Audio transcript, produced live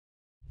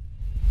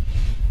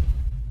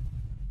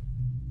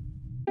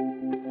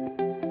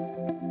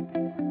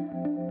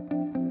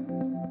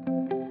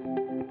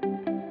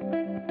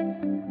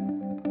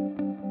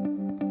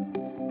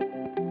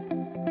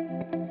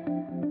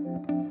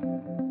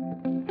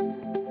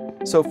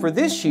So for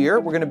this year,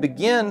 we're going to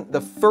begin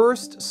the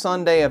first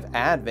Sunday of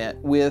Advent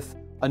with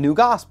a new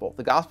gospel,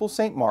 the Gospel of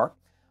St. Mark.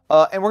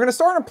 And we're going to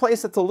start in a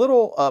place that's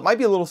might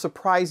be a little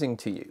surprising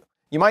to you.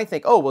 You might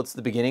think, oh, well, it's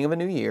the beginning of a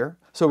new year,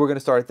 so we're going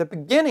to start at the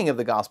beginning of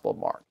the Gospel of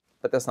Mark.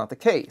 But that's not the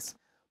case.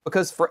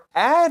 Because for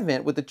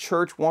Advent, what the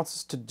church wants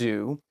us to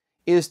do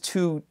is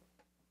to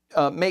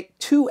make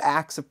two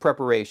acts of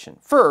preparation.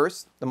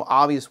 First, the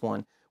obvious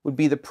one, would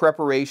be the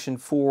preparation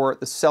for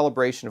the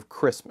celebration of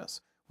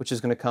Christmas, which is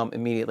going to come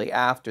immediately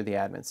after the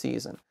Advent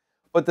season.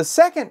 But the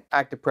second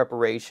act of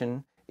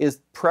preparation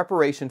is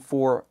preparation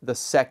for the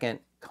second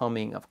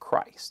coming of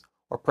Christ,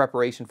 or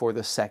preparation for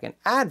the second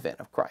advent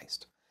of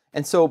Christ.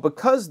 And so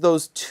because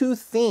those two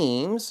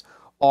themes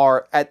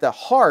are at the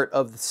heart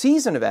of the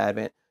season of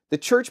Advent, the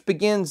church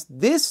begins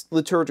this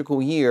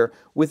liturgical year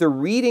with a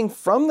reading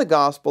from the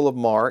Gospel of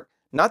Mark,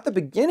 not the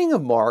beginning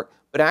of Mark,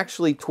 but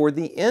actually toward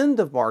the end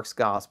of Mark's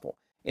Gospel.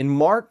 In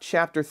Mark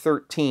chapter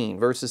 13,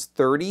 verses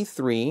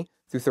 33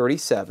 through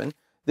 37,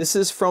 this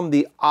is from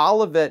the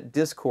Olivet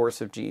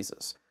Discourse of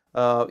Jesus.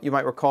 You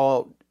might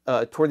recall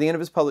toward the end of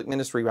his public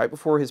ministry, right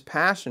before his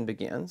passion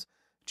begins,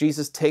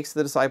 Jesus takes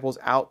the disciples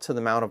out to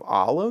the Mount of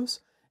Olives,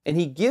 and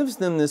he gives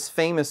them this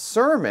famous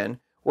sermon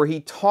where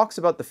he talks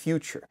about the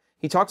future.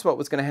 He talks about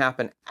what's going to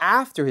happen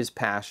after his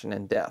passion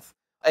and death.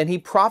 And he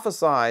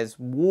prophesies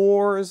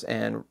wars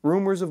and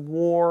rumors of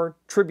war,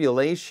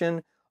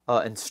 tribulation,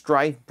 and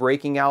strife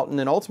breaking out, and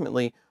then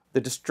ultimately the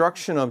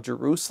destruction of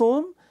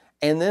Jerusalem,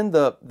 and then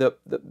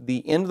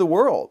the end of the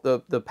world,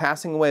 the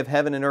passing away of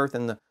heaven and earth,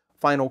 and the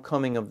final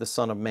coming of the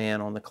Son of Man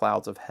on the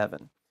clouds of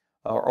heaven,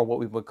 or what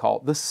we would call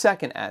the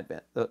second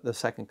advent, the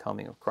second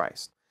coming of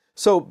Christ.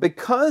 So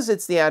because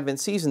it's the Advent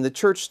season, the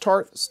church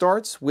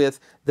starts with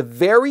the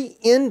very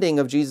ending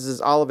of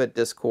Jesus' Olivet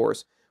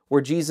Discourse,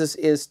 where Jesus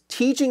is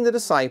teaching the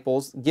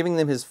disciples, giving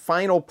them his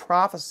final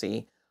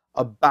prophecy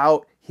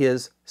about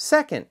his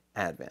second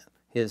advent,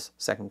 his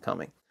second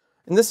coming.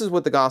 And this is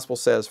what the gospel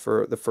says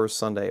for the first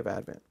Sunday of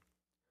Advent.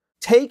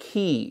 Take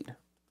heed,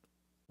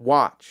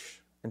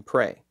 watch, and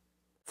pray,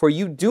 for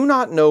you do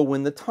not know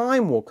when the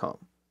time will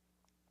come.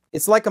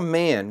 It's like a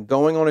man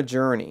going on a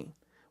journey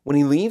when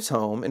he leaves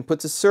home and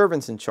puts his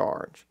servants in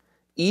charge,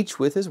 each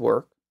with his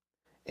work,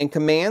 and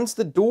commands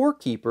the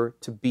doorkeeper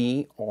to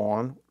be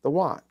on the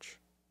watch.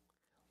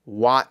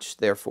 Watch,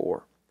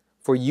 therefore,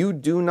 for you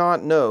do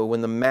not know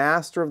when the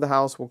master of the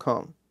house will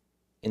come,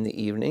 in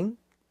the evening,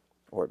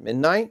 or at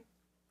midnight,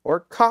 or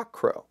at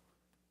cockcrow,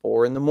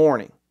 or in the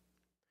morning,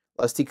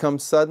 lest he come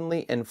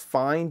suddenly and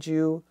find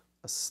you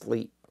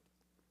asleep.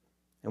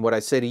 And what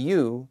I say to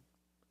you,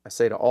 I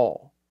say to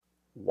all,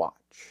 watch.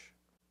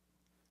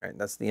 Right,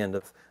 that's the end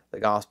of the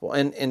gospel.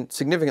 And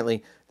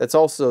significantly, that's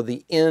also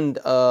the end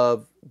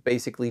of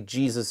basically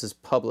Jesus'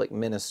 public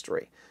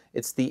ministry.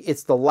 It's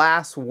the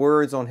last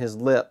words on his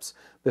lips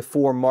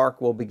before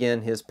Mark will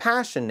begin his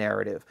passion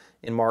narrative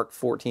in Mark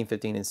 14,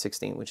 15, and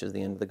 16, which is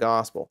the end of the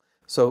gospel.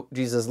 So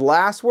Jesus'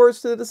 last words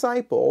to the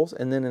disciples,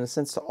 and then in a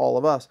sense to all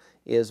of us,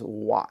 is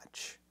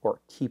watch, or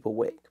keep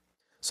awake.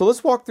 So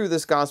let's walk through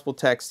this gospel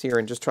text here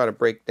and just try to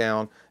break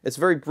down. It's a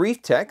very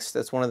brief text.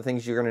 That's one of the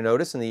things you're going to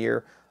notice in the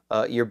year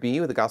B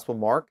with the Gospel of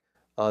Mark.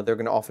 There are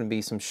going to often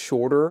be some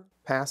shorter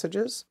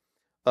passages,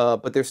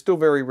 but they're still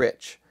very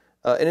rich.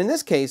 And in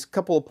this case, a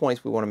couple of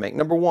points we want to make.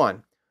 Number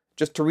one,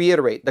 just to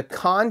reiterate, the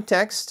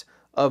context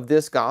of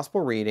this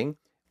gospel reading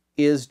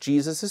is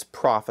Jesus'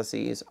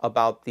 prophecies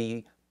about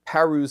the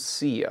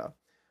parousia.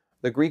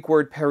 The Greek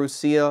word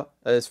parousia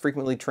is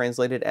frequently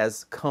translated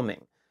as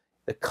coming.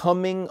 The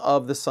coming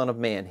of the Son of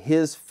Man,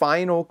 his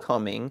final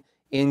coming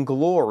in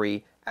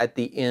glory at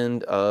the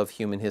end of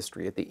human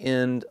history, at the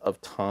end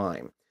of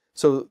time.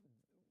 So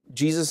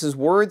Jesus'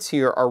 words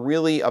here are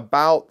really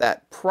about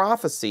that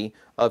prophecy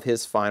of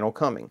his final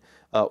coming.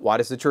 Why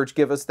does the church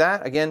give us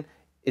that? Again,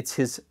 it's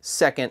his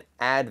second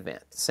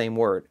advent. Same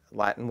word,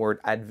 Latin word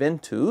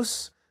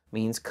adventus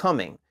means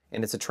coming.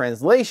 And it's a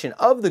translation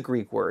of the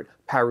Greek word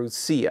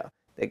parousia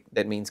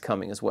that means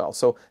coming as well.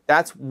 So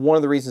that's one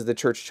of the reasons the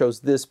church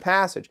chose this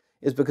passage,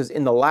 is because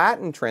in the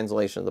Latin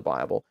translation of the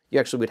Bible, you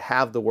actually would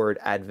have the word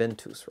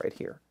adventus right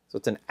here. So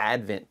it's an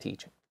Advent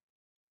teaching.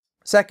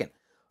 Second,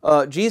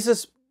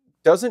 Jesus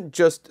doesn't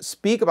just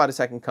speak about his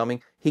second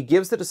coming, he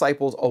gives the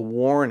disciples a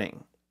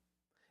warning.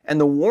 And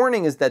the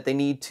warning is that they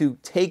need to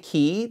take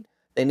heed,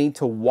 they need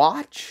to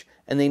watch,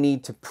 and they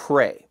need to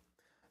pray.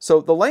 So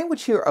the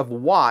language here of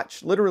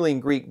watch, literally in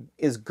Greek,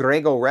 is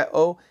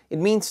gregoreo. It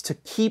means to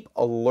keep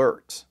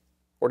alert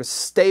or to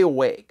stay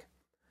awake.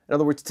 In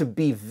other words, to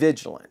be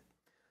vigilant.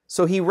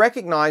 So he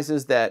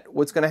recognizes that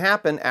what's going to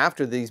happen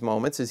after these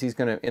moments is he's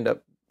going to end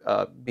up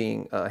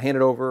being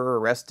handed over,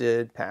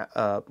 arrested,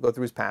 go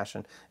through his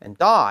passion, and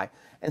die.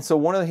 And so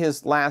one of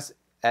his last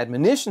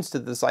admonitions to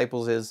the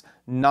disciples is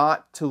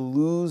not to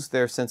lose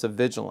their sense of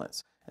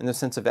vigilance and their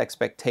sense of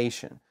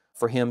expectation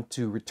for him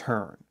to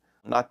return,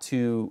 not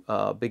to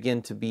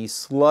begin to be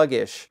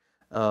sluggish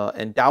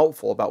and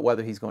doubtful about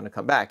whether he's going to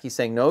come back. He's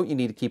saying, no, you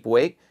need to keep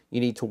awake,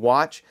 you need to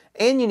watch,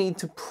 and you need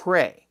to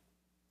pray,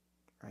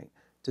 right?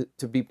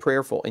 To be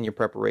prayerful in your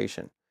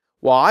preparation.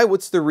 Why?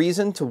 What's the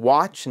reason to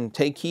watch and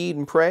take heed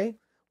and pray?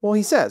 Well,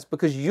 he says,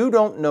 because you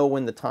don't know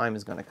when the time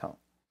is going to come.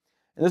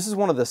 And this is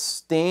one of the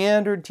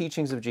standard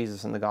teachings of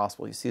Jesus in the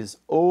gospel. You see this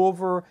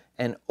over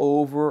and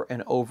over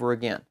and over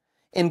again.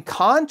 In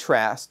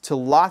contrast to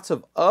lots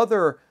of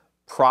other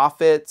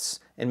prophets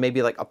and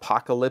maybe like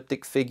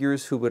apocalyptic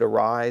figures who would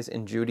arise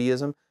in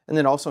Judaism and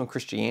then also in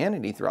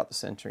Christianity throughout the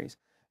centuries,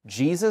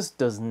 Jesus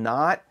does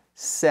not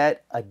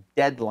set a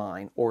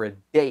deadline or a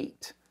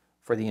date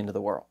for the end of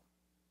the world.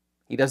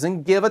 He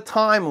doesn't give a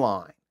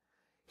timeline.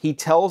 He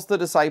tells the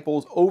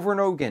disciples over and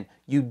over again,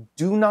 you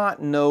do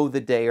not know the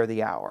day or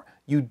the hour.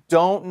 You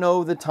don't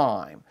know the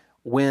time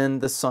when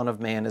the Son of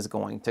Man is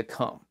going to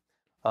come.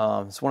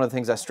 It's one of the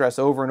things I stress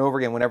over and over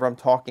again whenever I'm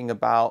talking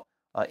about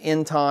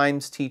end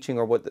times teaching,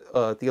 or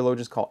what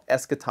theologians call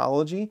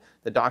eschatology,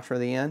 the doctrine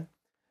of the end.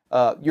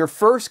 Your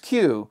first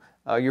cue,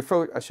 your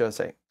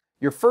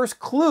first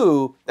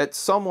clue that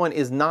someone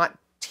is not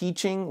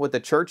teaching what the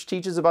church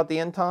teaches about the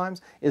end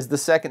times is the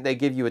second they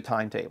give you a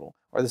timetable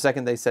or the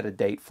second they set a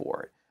date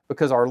for it.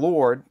 Because our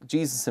Lord,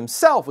 Jesus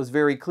himself, was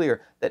very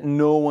clear that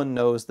no one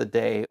knows the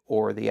day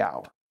or the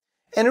hour.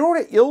 And in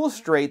order to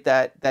illustrate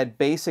that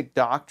basic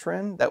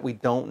doctrine that we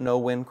don't know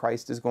when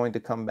Christ is going to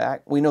come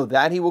back, we know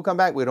that he will come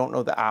back, we don't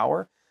know the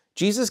hour,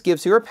 Jesus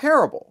gives here a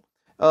parable.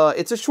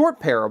 It's a short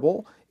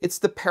parable. It's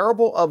the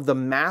parable of the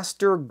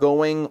master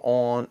going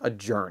on a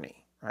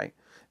journey, right?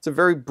 It's a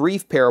very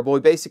brief parable.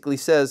 He basically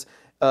says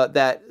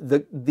that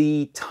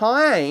the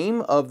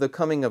time of the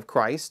coming of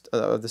Christ,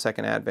 of the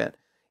second advent,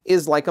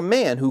 is like a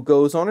man who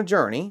goes on a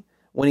journey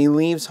when he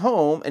leaves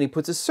home and he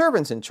puts his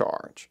servants in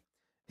charge.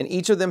 And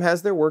each of them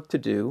has their work to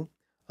do.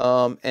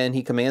 And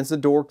he commands the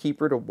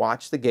doorkeeper to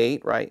watch the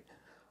gate, right?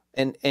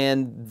 And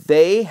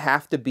they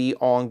have to be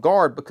on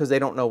guard because they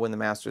don't know when the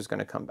master is going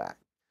to come back.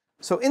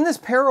 So in this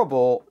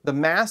parable, the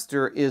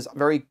master is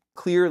very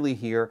clearly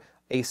here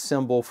a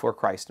symbol for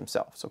Christ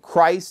himself. So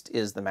Christ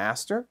is the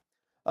master.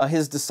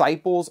 His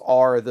disciples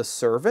are the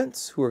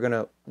servants who are going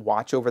to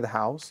watch over the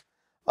house.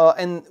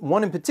 And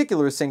one in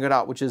particular is singled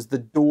out, which is the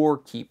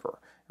doorkeeper,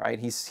 right?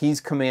 He's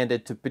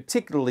commanded to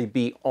particularly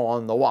be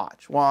on the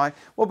watch. Why?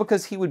 Well,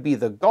 because he would be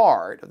the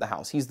guard of the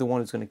house. He's the one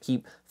who's going to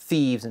keep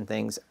thieves and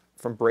things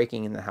from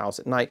breaking in the house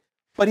at night.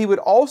 But he would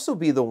also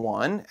be the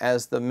one,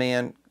 as the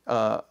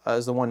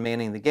one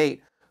manning the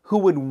gate, who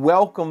would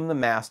welcome the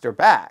master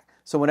back.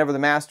 So whenever the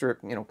master,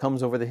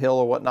 comes over the hill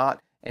or whatnot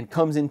and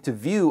comes into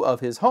view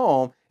of his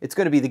home, it's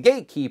going to be the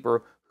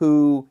gatekeeper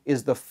who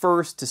is the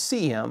first to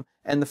see him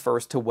and the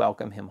first to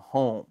welcome him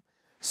home.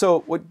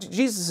 So what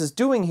Jesus is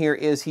doing here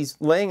is he's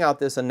laying out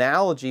this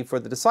analogy for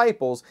the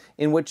disciples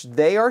in which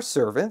they are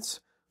servants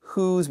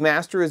whose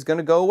master is going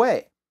to go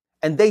away.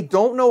 And they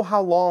don't know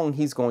how long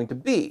he's going to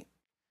be.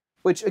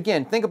 Which,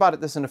 again, think about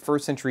this in a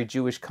first century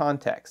Jewish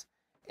context.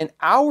 In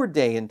our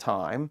day and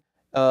time,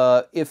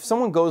 if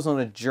someone goes on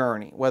a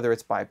journey, whether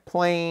it's by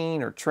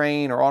plane or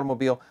train or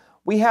automobile,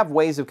 we have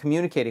ways of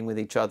communicating with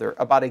each other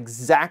about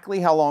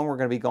exactly how long we're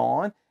going to be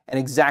gone and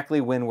exactly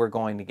when we're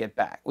going to get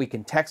back. We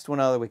can text one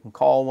another, we can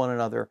call one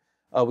another,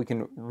 we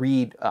can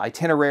read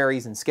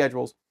itineraries and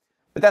schedules.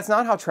 But that's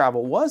not how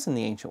travel was in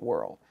the ancient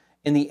world.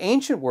 In the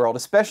ancient world,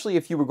 especially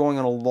if you were going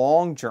on a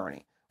long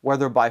journey,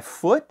 whether by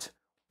foot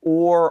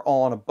or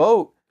on a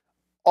boat,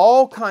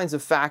 all kinds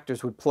of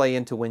factors would play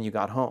into when you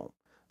got home.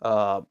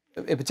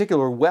 In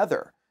particular,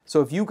 weather.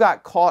 So if you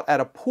got caught at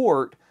a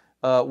port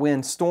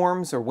when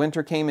storms or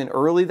winter came in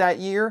early that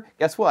year,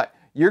 guess what?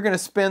 You're going to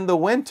spend the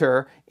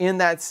winter in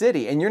that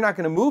city, and you're not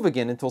going to move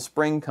again until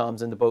spring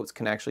comes and the boats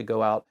can actually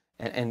go out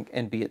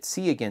and be at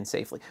sea again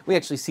safely. We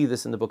actually see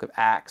this in the book of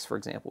Acts, for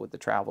example, with the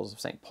travels of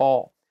St.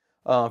 Paul.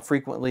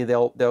 Frequently,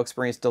 they'll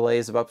experience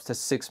delays of up to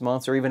 6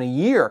 months or even a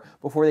year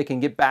before they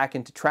can get back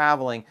into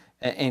traveling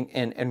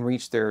and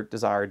reach their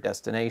desired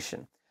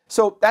destination.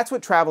 So that's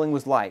what traveling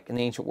was like in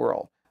the ancient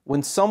world.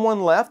 When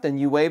someone left and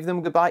you waved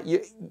them goodbye,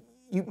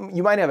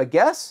 you might have a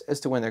guess as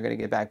to when they're going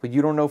to get back, but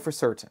you don't know for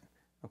certain,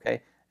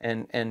 okay?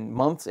 And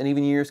months and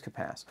even years could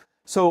pass.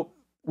 So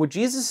what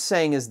Jesus is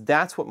saying is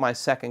that's what my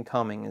second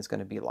coming is going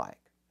to be like.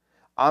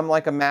 I'm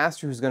like a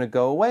master who's going to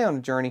go away on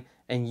a journey,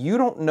 and you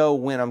don't know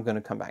when I'm going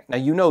to come back. Now,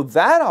 you know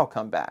that I'll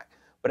come back,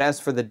 but as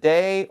for the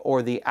day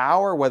or the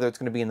hour, whether it's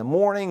going to be in the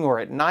morning or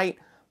at night,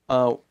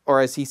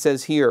 or as he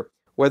says here,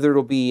 whether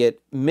it'll be at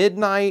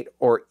midnight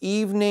or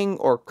evening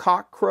or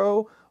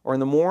cockcrow or in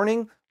the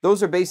morning,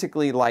 those are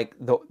basically like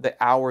the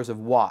hours of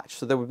watch.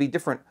 So there would be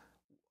different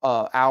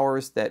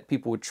hours that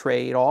people would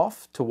trade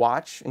off to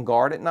watch and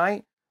guard at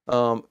night,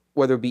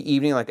 whether it be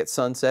evening like at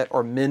sunset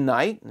or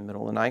midnight in the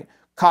middle of the night,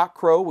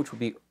 cockcrow, which would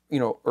be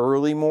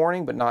early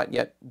morning but not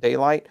yet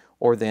daylight,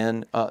 or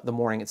then the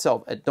morning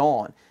itself at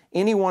dawn.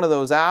 Any one of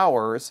those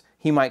hours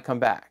he might come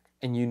back,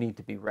 and you need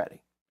to be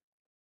ready.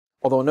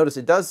 Although notice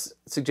it does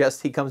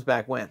suggest he comes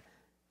back when?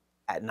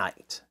 At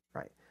night,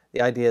 right? The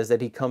idea is that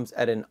he comes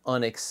at an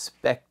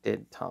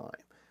unexpected time,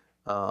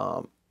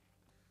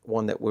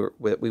 one that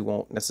we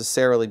won't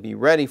necessarily be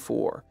ready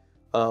for,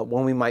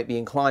 one we might be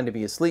inclined to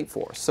be asleep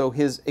for. So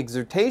his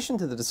exhortation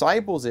to the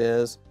disciples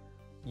is,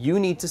 you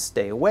need to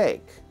stay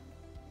awake.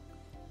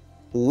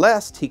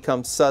 lest he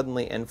come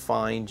suddenly and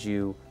find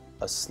you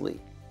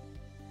asleep.